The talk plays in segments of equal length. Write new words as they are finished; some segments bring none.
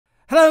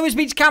Hello, it's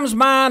Beach Cams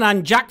Man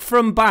and Jack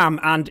from BAM,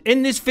 and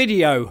in this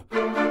video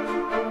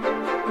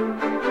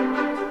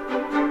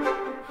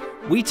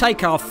we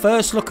take our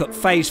first look at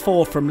Phase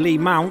 4 from Lee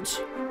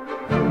Mount.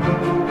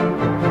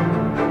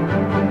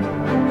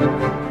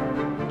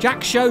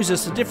 Jack shows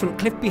us the different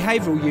cliff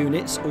behavioural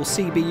units, or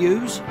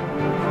CBUs.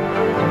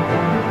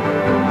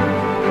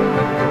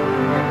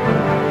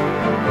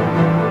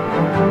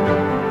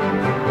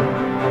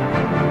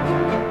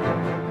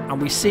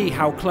 And we see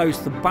how close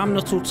the BAM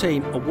Nuttall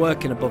team are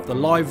working above the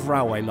live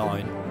railway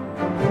line.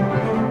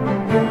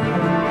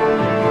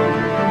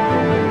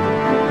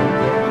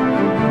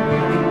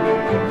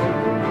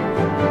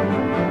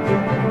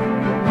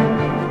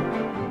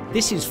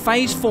 This is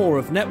Phase 4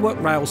 of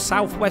Network Rail's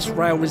South West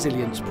Rail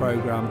Resilience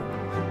Programme.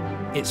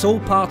 It's all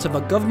part of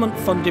a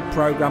government-funded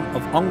programme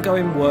of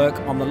ongoing work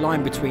on the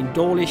line between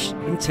Dawlish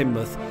and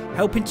Teignmouth,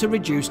 helping to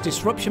reduce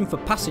disruption for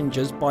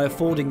passengers by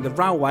affording the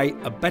railway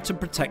a better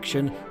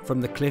protection from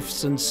the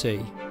cliffs and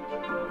sea.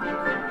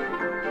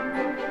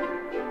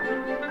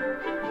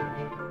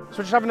 So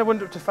we're just having a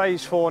wander up to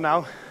Phase 4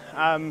 now.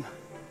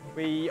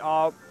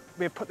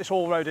 We've put this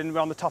haul road in.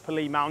 We're on the top of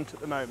Lee Mount at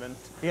the moment.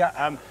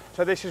 Yeah.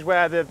 So this is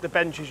where the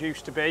benches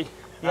used to be,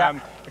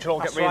 which will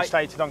all get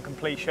reinstated on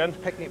completion.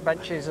 Picnic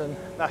benches and...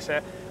 That's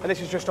it. And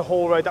this is just a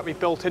haul road that we've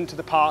built into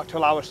the park to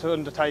allow us to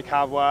undertake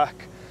our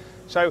work.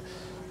 So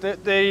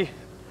the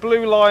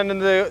blue line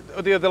and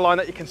the other line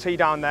that you can see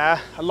down there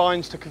are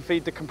lines to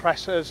feed the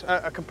compressors,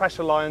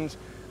 compressor lines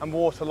and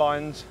water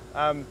lines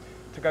to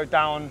go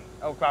down,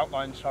 grout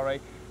lines,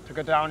 sorry, to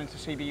go down into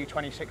CBU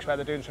 26 where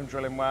they're doing some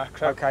drilling work.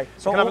 So okay,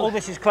 so all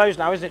this is closed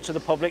now, isn't it, to the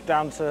public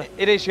down to...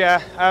 It is,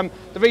 yeah.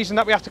 The reason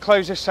that we have to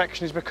close this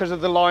section is because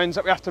of the lines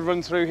that we have to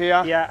run through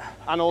here. Yeah.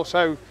 And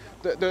also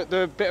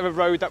the bit of a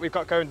road that we've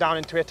got going down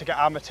into it to get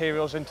our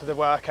materials into the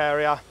work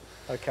area.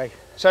 Okay.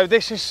 So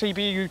this is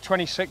CBU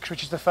 26,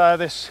 which is the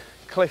furthest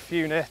cliff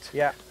unit.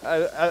 Yeah.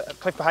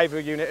 Cliff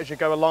behavioural unit as you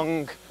go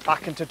along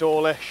back into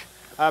Dawlish.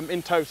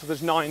 In total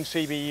there's 9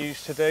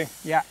 CBUs to do.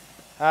 Yeah.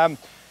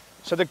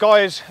 So the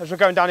guys, as we're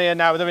going down here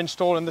now, they're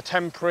installing the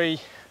temporary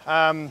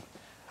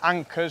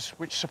anchors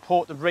which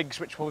support the rigs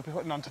which we'll be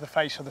putting onto the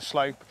face of the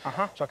slope.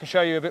 So I can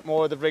show you a bit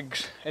more of the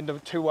rigs in the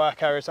 2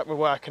 work areas that we're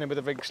working in with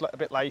the rigs a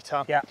bit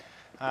later. Yeah.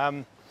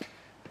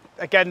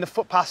 Again, the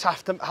footpaths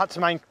had to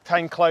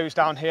maintain closed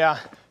down here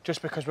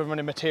just because we're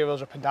running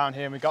materials up and down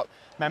here, and we've got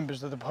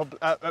members of the pub.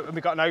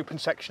 We've got an open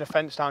section of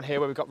fence down here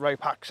where we've got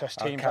rope access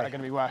teams that are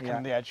going to be working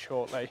on the edge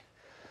shortly.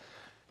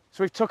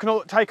 So we've taken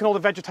all the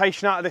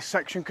vegetation out of this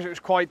section because it was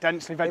quite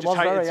densely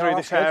vegetated through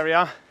this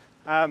area.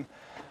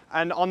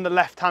 And on the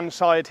left-hand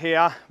side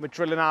here, we're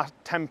drilling our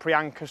temporary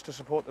anchors to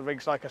support the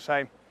rigs, like I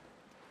say.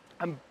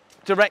 And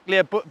directly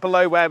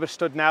below where we're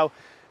stood now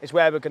is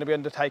where we're going to be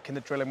undertaking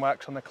the drilling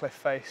works on the cliff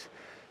face.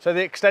 So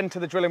the extent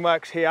of the drilling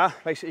works here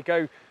basically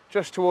go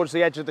just towards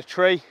the edge of the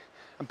tree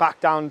and back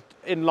down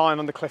in line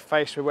on the cliff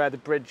face with where the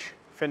bridge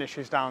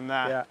finishes down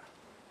there. Yeah.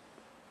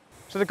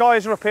 So the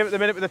guys are up here at the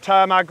minute with the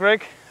Termag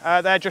rig.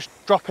 They're just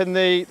dropping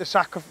the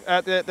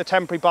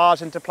temporary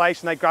bars into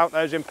place, and they grout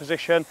those in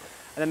position,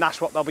 and then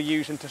that's what they'll be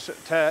using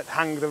to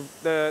hang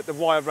the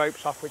wire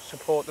ropes off which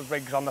support the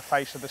rigs on the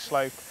face of the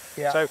slope.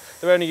 Yeah. So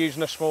they're only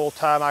using a small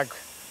Termag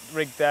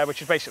rig there,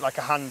 which is basically like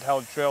a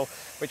handheld drill,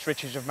 which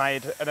Riches have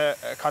made a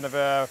kind of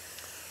a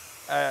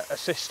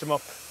system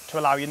up to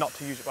allow you not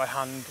to use it by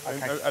hand,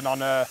 and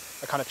on a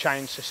kind of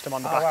chain system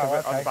on the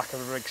on the back of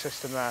a rig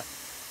system there.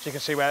 So you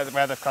can see where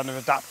they've kind of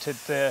adapted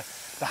the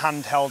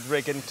handheld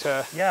rig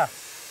into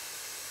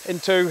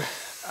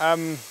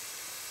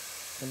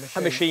a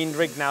machined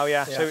rig now,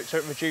 yeah. So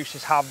it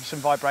reduces havs and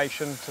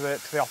vibration to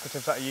the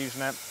operatives that are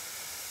using it.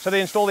 So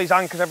they install these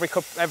anchors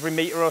every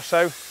metre or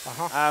so,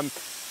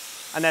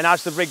 and then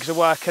as the rigs are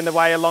working their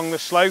way along the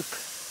slope,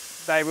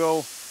 they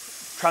will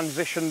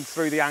transition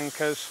through the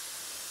anchors.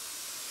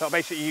 So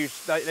basically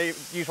they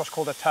use what's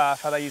called a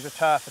turf. They use a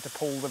turfer to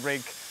pull the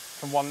rig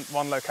from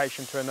one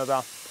location to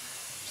another.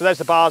 So there's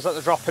the bars that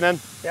they're dropping in.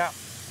 Yeah.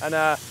 And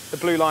the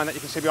blue line that you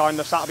can see behind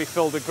us, that'll be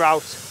filled with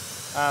grout.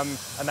 And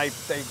they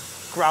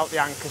grout the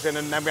anchors in,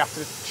 and then we have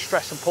to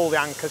stress and pull the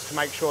anchors to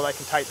make sure they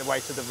can take the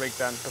weight of the rig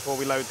then before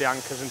we load the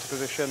anchors into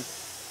position.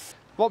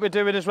 What we're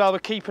doing as well, we're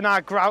keeping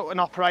our grout and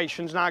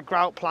operations and our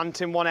grout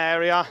plant in one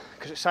area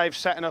because it saves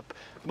setting up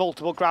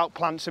multiple grout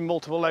plants in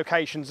multiple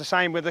locations. The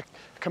same with the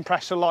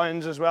compressor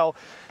lines as well.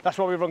 That's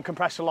why we run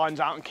compressor lines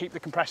out and keep the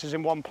compressors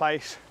in one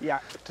place. Yeah.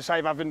 To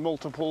save having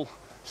multiple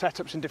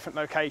setups in different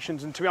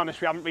locations, and to be honest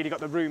we haven't really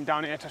got the room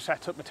down here to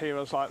set up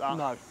materials like that.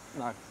 No,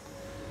 no.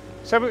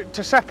 So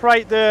to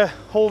separate the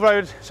haul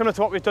road, similar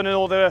to what we've done in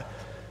all the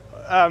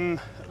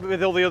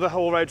with all the other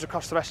haul roads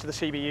across the rest of the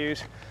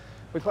CBUs,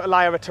 we put a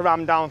layer of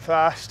Taram down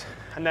first,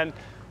 and then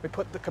we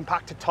put the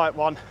compacted type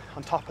 1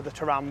 on top of the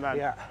Taram then.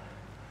 Yeah.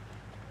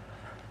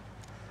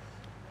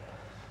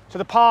 So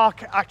the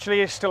park actually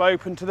is still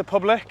open to the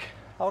public.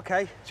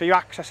 Okay. So you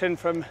access in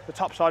from the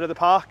top side of the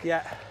park.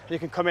 Yeah. You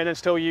can come in and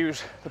still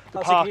use the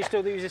park. So can you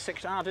still use this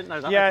section? I didn't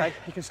know that. Yeah,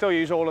 you can still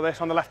use all of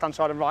this on the left-hand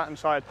side and right-hand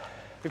side.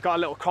 We've got a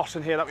little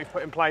crossing here that we've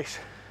put in place.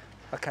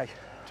 Okay.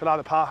 to allow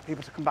the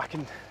people to come back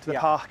into the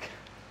park.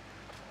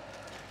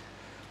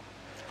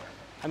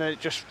 And then it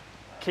just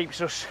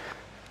keeps us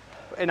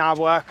in our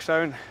work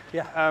zone,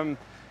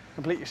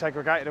 completely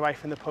segregated away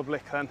from the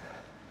public then.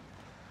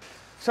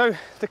 So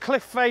the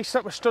cliff face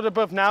that we're stood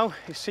above now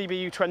is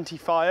CBU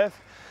 25,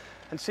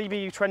 and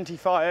CBU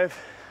 25,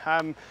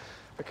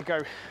 we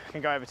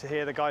can go over to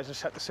here. The guys have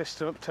set the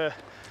system up to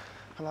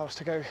allow us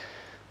to go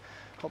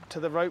up to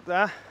the rope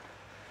there.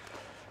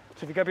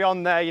 So if you go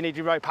beyond there, you need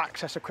your rope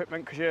access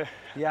equipment because you're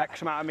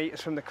X amount of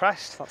metres from the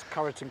crest. That's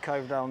Corriton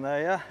Cove down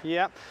there,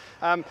 yeah?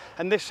 Yeah.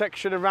 And this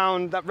section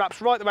around, that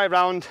wraps right the way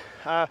around,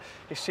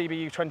 is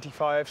CBU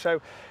 25.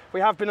 So we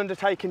have been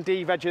undertaking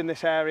de-veg in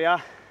this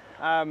area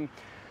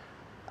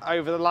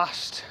over the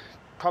last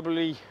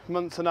probably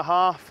month and a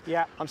half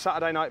on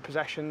Saturday night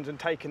possessions, and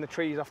taking the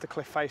trees off the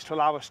cliff face to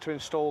allow us to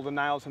install the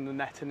nails and the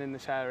netting in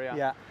this area.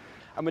 Yeah.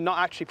 And we're not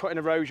actually putting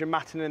erosion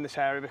matting in this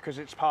area because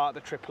it's part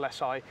of the triple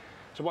SI.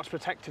 So what's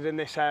protected in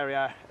this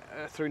area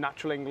through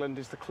Natural England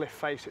is the cliff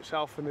face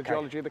itself and the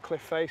geology of the cliff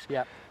face.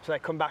 Yeah. So they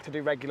come back to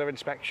do regular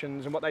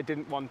inspections, and what they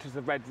didn't want is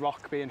the red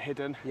rock being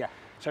hidden. Yeah.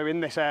 So in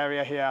this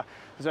area here,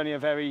 there's only a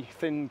very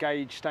thin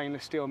gauge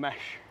stainless steel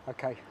mesh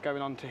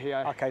going on to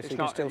here. Okay, so you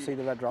can still see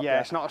the red rock. Yeah,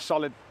 it's not a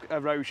solid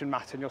erosion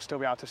mat, and you'll still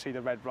be able to see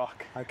the red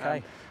rock.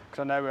 Okay.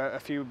 Because I know a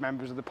few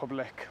members of the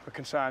public were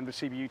concerned with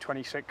CBU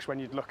 26. When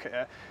you'd look at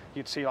it,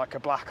 you'd see like a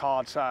black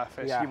hard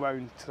surface. You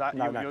won't.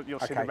 You'll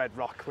see the red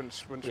rock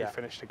once we've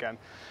finished again.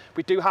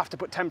 We do have to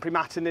put temporary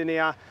matting in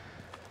here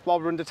while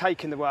we're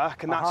undertaking the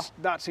work, and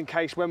that's in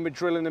case when we're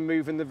drilling and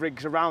moving the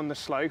rigs around the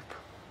slope,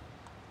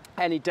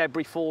 any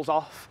debris falls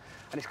off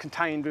and it's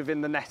contained within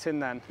the netting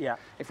then. Yeah.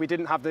 If we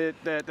didn't have the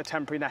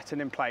temporary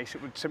netting in place,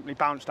 it would simply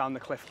bounce down the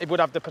cliff. It would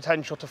have the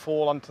potential to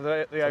fall onto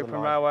the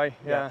open railway.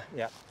 Yeah.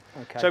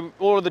 Okay. So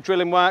all of the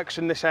drilling works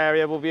in this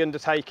area will be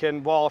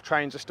undertaken while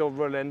trains are still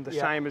running, the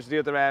same as the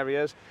other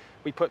areas.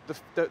 We put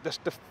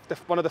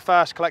one of the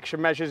first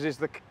collection measures is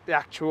the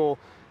actual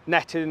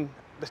netting,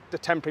 the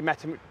temporary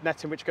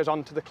netting which goes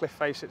onto the cliff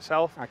face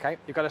itself. Okay.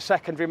 You've got a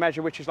secondary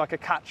measure which is like a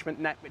catchment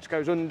net which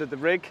goes under the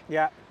rig.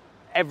 Yeah.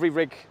 Every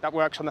rig that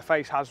works on the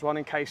face has one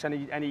in case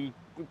any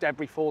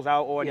debris falls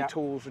out or any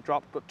tools are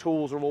dropped, but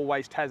tools are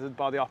always tethered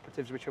by the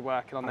operatives which are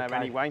working on there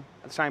anyway.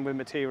 The same with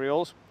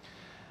materials.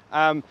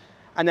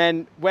 And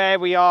then where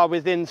we are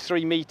within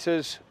 3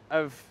 metres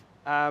of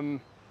a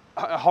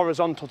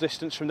horizontal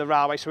distance from the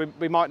railway, so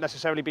we might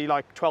necessarily be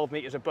like 12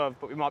 metres above,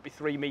 but we might be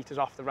 3 metres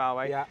off the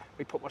railway. Yeah.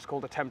 We put what's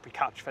called a temporary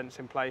catch fence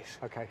in place.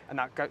 Okay. And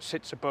that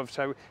sits above,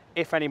 so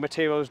if any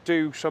materials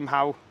do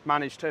somehow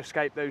manage to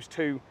escape those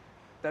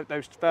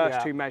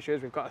first two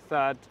measures, we've got a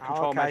third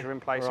control measure in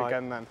place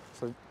again then.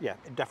 So yeah,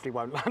 it definitely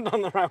won't land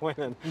on the railway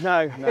then.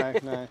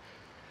 No.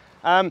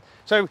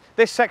 So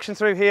this section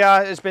through here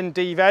has been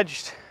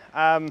de-vegged.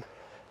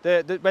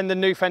 When the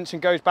new fencing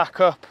goes back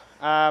up,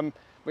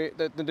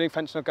 the new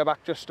fencing will go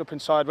back just up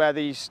inside where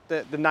the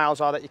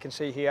nails are that you can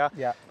see here.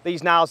 Yeah.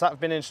 These nails that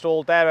have been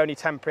installed, they're only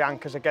temporary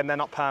anchors. Again, they're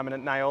not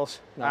permanent nails.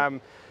 No.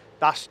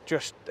 That's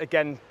just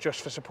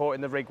for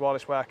supporting the rig while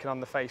it's working on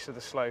the face of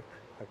the slope.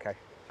 Okay.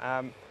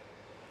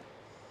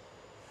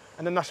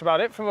 And then that's about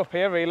it from up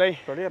here, really.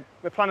 Brilliant.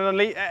 We're planning on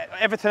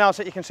everything else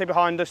that you can see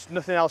behind us.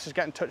 Nothing else is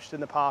getting touched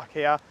in the park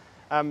here.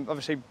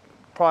 Obviously,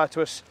 prior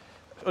to us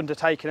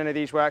undertaking any of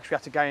these works, we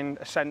had to gain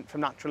assent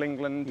from Natural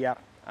England. Yeah.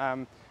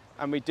 And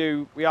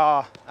we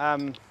are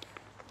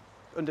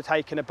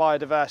undertaking a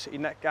biodiversity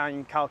net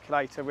gain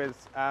calculator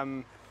with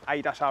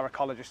ADAS, our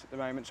ecologist at the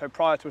moment. So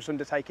prior to us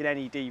undertaking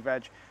any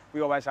de-veg,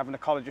 we always have an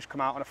ecologist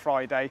come out on a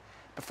Friday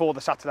before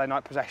the Saturday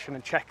night possession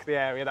and check the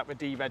area that we're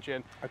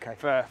de-vegging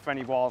for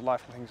any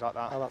wildlife and things like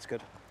that. Oh, that's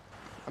good.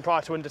 And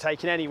prior to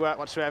undertaking any work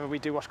whatsoever, we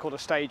do what's called a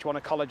stage 1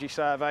 ecology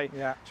survey.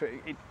 Yeah. So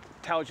it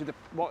tells you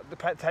what the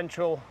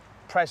potential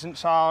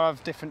presence are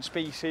of different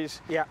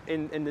species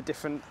in the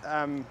different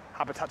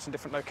habitats and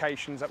different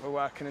locations that we're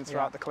working in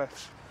throughout the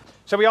cliffs.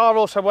 So we are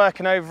also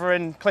working over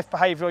in Cliff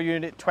Behavioural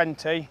Unit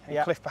 20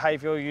 and Cliff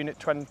Behavioural Unit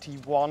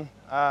 21.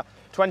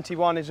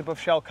 21 is above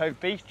Shell Cove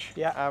Beach,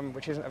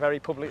 which isn't a very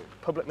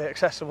publicly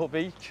accessible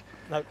beach.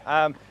 No.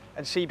 And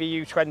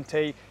CBU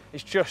 20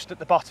 is just at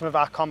the bottom of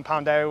our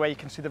compound area where you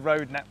can see the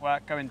road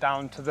network going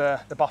down to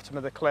the bottom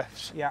of the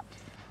cliffs. Yeah.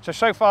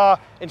 So far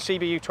in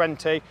CBU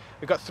 20,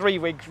 we've got 3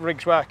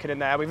 rigs working in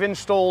there. We've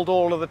installed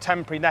all of the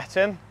temporary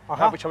netting,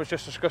 which I was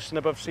just discussing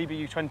above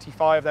CBU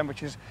 25 then,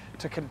 which is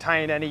to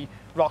contain any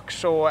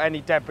rocks or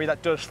any debris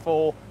that does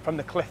fall from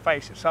the cliff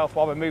face itself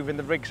while we're moving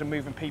the rigs and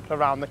moving people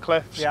around the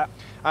cliffs. Yeah.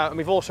 And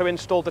we've also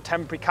installed the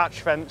temporary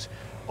catch fence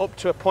up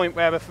to a point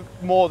where we're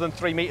more than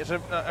 3 metres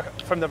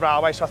from the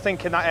railway. So I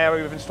think in that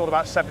area we've installed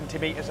about 70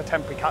 metres of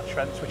temporary catch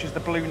fence, which is the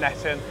blue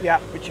netting,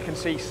 which you can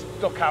see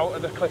stuck out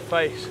of the cliff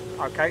face.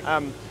 Okay.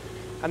 And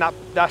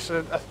that's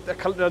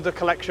another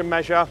collection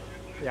measure.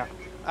 Yeah.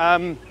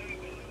 And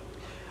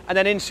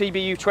then in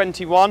CBU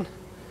 21,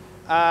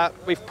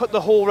 we've put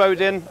the haul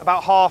road in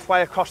about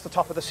halfway across the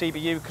top of the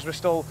CBU because we're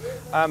still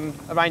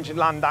arranging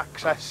land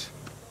access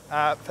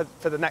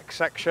for the next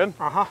section.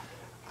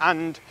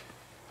 And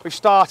We've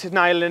started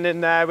nailing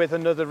in there with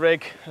another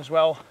rig as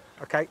well.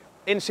 Okay.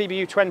 In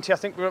CBU 20, I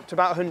think we're up to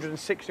about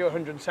 160 or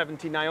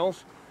 170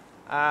 nails.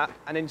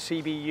 And in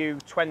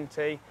CBU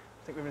 20, I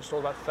think we've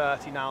installed about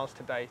 30 nails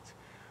to date.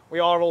 We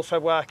are also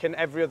working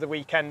every other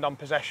weekend on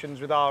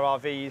possessions with our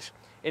RVs,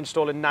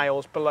 installing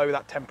nails below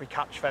that temporary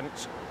catch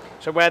fence.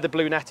 So where the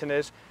blue netting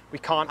is, we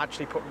can't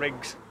actually put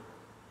rigs,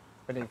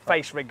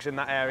 face rigs in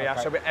that area.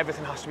 Okay. So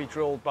everything has to be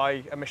drilled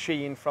by a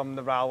machine from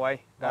the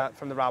railway line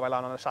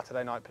on a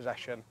Saturday night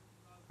possession.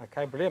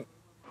 Okay, brilliant.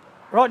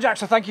 Right, Jack,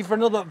 so thank you for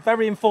another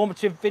very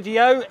informative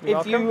video.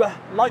 If you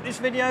like this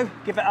video,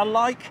 give it a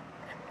like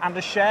and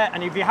a share.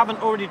 And if you haven't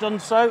already done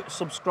so,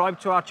 subscribe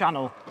to our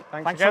channel.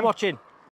 Thanks for watching.